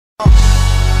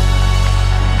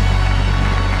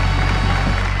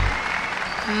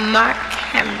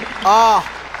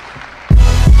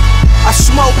I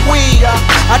smoke weed,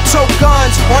 I tote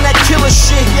guns on that killer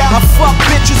shit. I fuck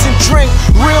bitches and drink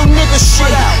real nigga shit.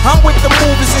 I'm with the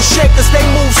movers and shakers, they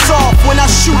move soft. When I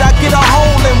shoot, I get a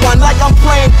hole in one like I'm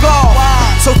playing golf.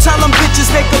 So tell them bitches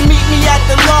they can meet me at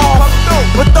the loft.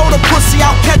 But throw the pussy,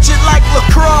 I'll catch it like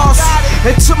lacrosse.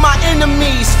 And to my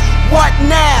enemies, what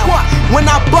now? When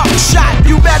I buck shot,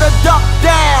 you better duck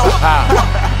down.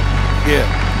 Yeah,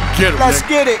 get it. Let's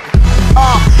get it.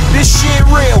 This shit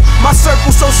real. My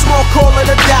circle so small, call it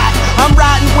a dot. I'm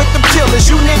riding with them killers,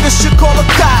 you niggas should call the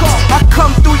cops. I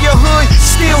come through your hood,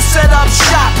 still set up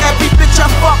shop. Every bitch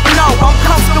I fuck know, I'm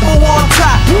comfortable on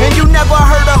top. And you never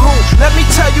heard of who? Let me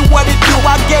tell you what it do.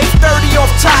 I gave 30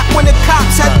 off top when the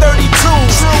cops had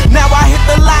 32s. Now I hit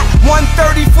the lot,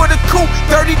 130 for the coupe,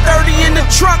 30-30 in the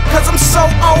trunk, cause I'm so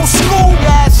old school.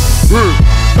 Yes.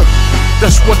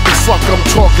 That's what the fuck I'm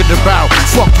talking about.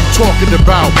 Fuck you talking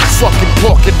about. Fucking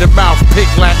pork in the mouth, pig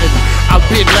Latin. I've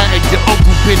been Latin, your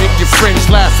uncle been and your friends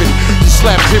laughing. You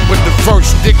slap him with the verse,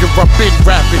 nigga, I've been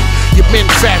rapping. Your men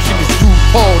fashion is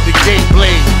RuPaul, the game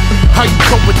blade. How you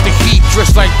come with the heat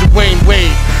dressed like Dwayne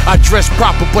Wade? I dress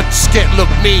proper but the sket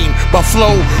look mean. My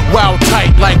flow wild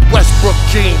tight like Westbrook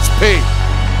jeans, pig.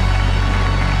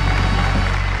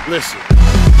 Listen.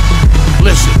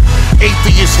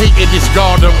 Atheist hating his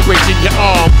God, I'm breaking your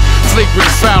arm. Flagrant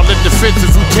foul and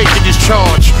defensive, who taking his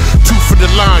charge? 2 for the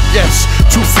line, yes.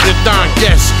 2 for the 9,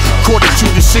 yes. Quarter to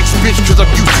the 6, bitch, cause I'm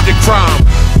used to the crime.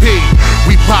 P,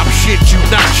 we pop shit, you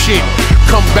not shit.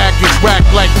 Come back and whack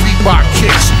like Reebok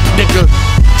kicks, nigga.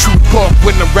 True talk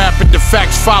when I'm rapping, the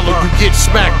facts follow. You get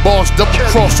smacked, boss, double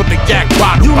cross on the yak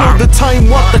bottle. You know the time,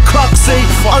 what the clock say.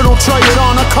 I don't try it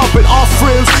on, I cop it off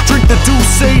rails. Drink the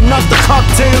Douce, not the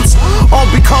cocktails. All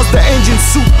because the engine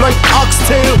soup like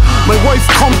oxtail. My wife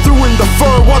come through in the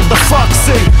fur, what the fuck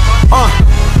say?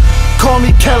 Call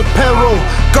me Calpero.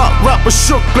 Got rappers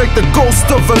shook like the ghost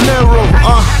of Valero.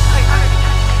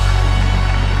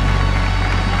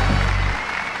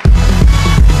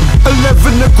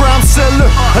 11 a gram seller,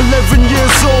 11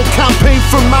 years old, campaign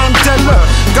for Mandela.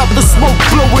 Got the smoke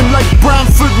blowing like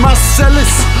Branford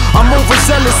Marcellus. I'm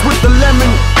overzealous with the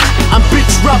lemon, and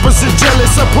bitch rappers are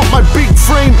jealous. I put my big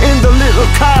frame in the little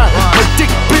car. My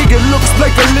dick big, it looks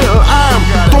like a little arm.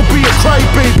 Don't be a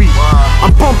crybaby.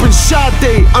 I'm bumping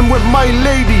Sade, I'm with my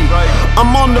lady.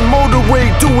 I'm on the motorway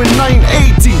doing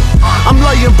 980. I'm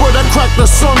lying but I cracked the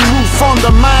sunroof on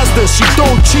the Mazda. She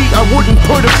don't cheat, I wouldn't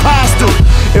put it past her.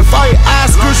 If I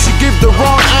ask her, she give the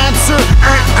wrong answer.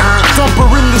 Dump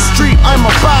her in the street, I'm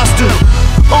a bastard.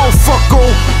 Oh fuck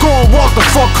oh, go and walk the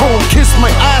fuck home. Kiss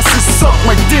my ass and suck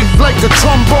my dick like a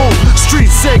trombone. Street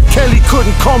said Kelly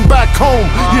couldn't come back home.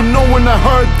 You know when I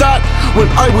heard that? When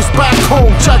I was back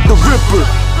home, Jack the Ripper.